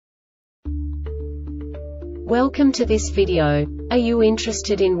Welcome to this video. Are you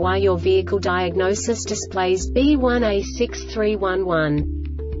interested in why your vehicle diagnosis displays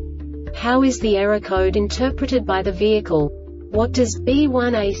B1A63-11? How is the error code interpreted by the vehicle? What does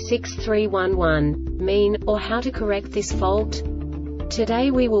B1A63-11 mean, or how to correct this fault? Today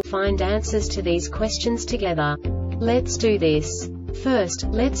we will find answers to these questions together. Let's do this. First,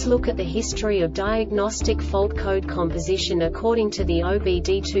 let's look at the history of diagnostic fault code composition according to the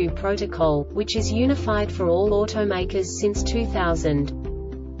OBD2 protocol, which is unified for all automakers since 2000.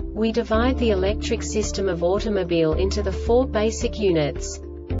 We divide the electric system of automobile into the four basic units: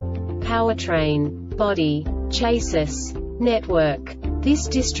 powertrain, body, chassis, network. This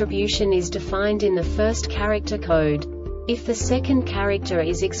distribution is defined in the first character code. If the second character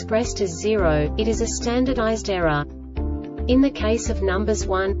is expressed as 0, it is a standardized error. In the case of numbers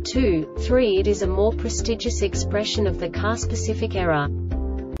 1, 2, 3, it is a more prestigious expression of the car-specific error.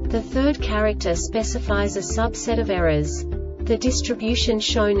 The third character specifies a subset of errors. The distribution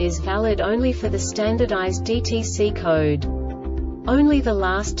shown is valid only for the standardized DTC code. Only the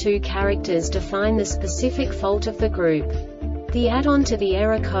last two characters define the specific fault of the group. The add-on to the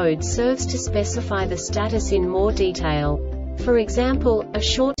error code serves to specify the status in more detail. For example, a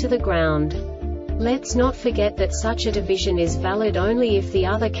short to the ground. Let's not forget that such a division is valid only if the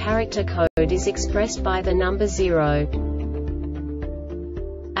other character code is expressed by the number 0.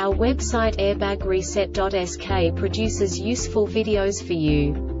 Our website airbagreset.sk produces useful videos for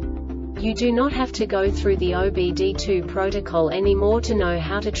you. You do not have to go through the OBD2 protocol anymore to know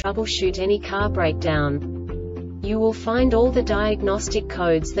how to troubleshoot any car breakdown. You will find all the diagnostic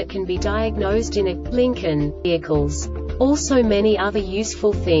codes that can be diagnosed in a Lincoln vehicles. Also many other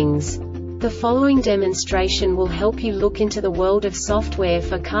useful things. The following demonstration will help you look into the world of software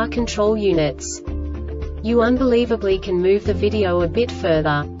for car control units. You unbelievably can move the video a bit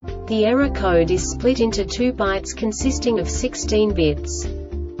further. The error code is split into 2 bytes consisting of 16 bits.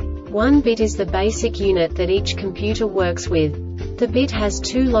 1 bit is the basic unit that each computer works with. The bit has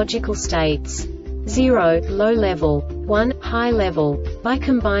 2 logical states: 0, low level, 1, high level. By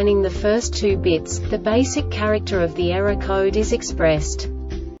combining the first 2 bits, the basic character of the error code is expressed.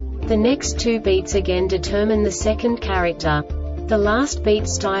 The next 2 beats again determine the second character. The last beat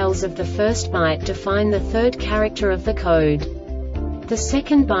styles of the first byte define the third character of the code. The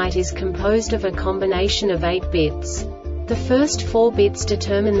second byte is composed of a combination of 8 bits. The first 4 bits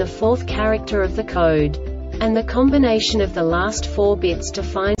determine the fourth character of the code. And the combination of the last 4 bits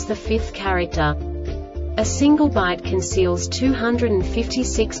defines the fifth character. A single byte conceals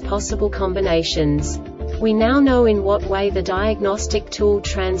 256 possible combinations. We now know in what way the diagnostic tool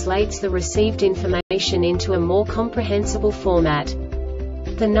translates the received information into a more comprehensible format.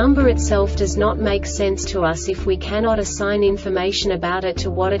 The number itself does not make sense to us if we cannot assign information about it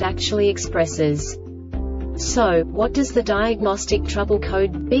to what it actually expresses. So, what does the Diagnostic Trouble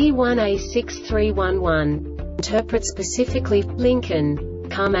Code B1A63-11 interpret specifically for Lincoln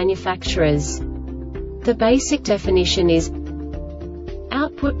car manufacturers? The basic definition is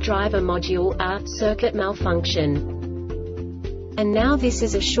output driver module circuit malfunction. And now this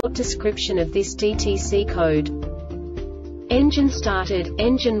is a short description of this DTC code. Engine started,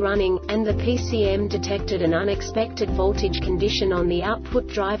 engine running, and the PCM detected an unexpected voltage condition on the output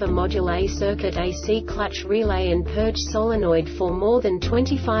driver module A circuit AC clutch relay and purge solenoid for more than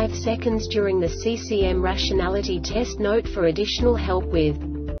 25 seconds during the CCM Rationality test. Note for additional help with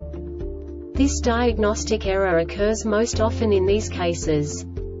this diagnostic error occurs most often in these cases: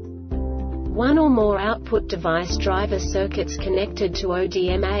 1 or more output device driver circuits connected to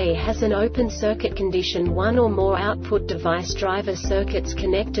ODMA has an open circuit condition. 1 or more output device driver circuits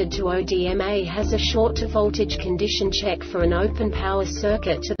connected to ODMA has a short to voltage condition. Check for an open power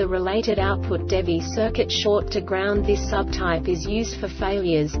circuit to the related output DEV circuit. Short to ground. This subtype is used for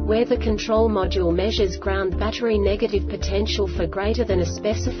failures where the control module measures ground battery negative potential for greater than a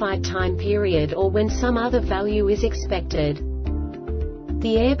specified time period or when some other value is expected.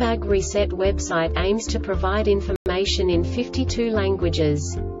 The Airbag Reset website aims to provide information in 52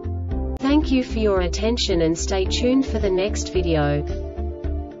 languages. Thank you for your attention and stay tuned for the next video.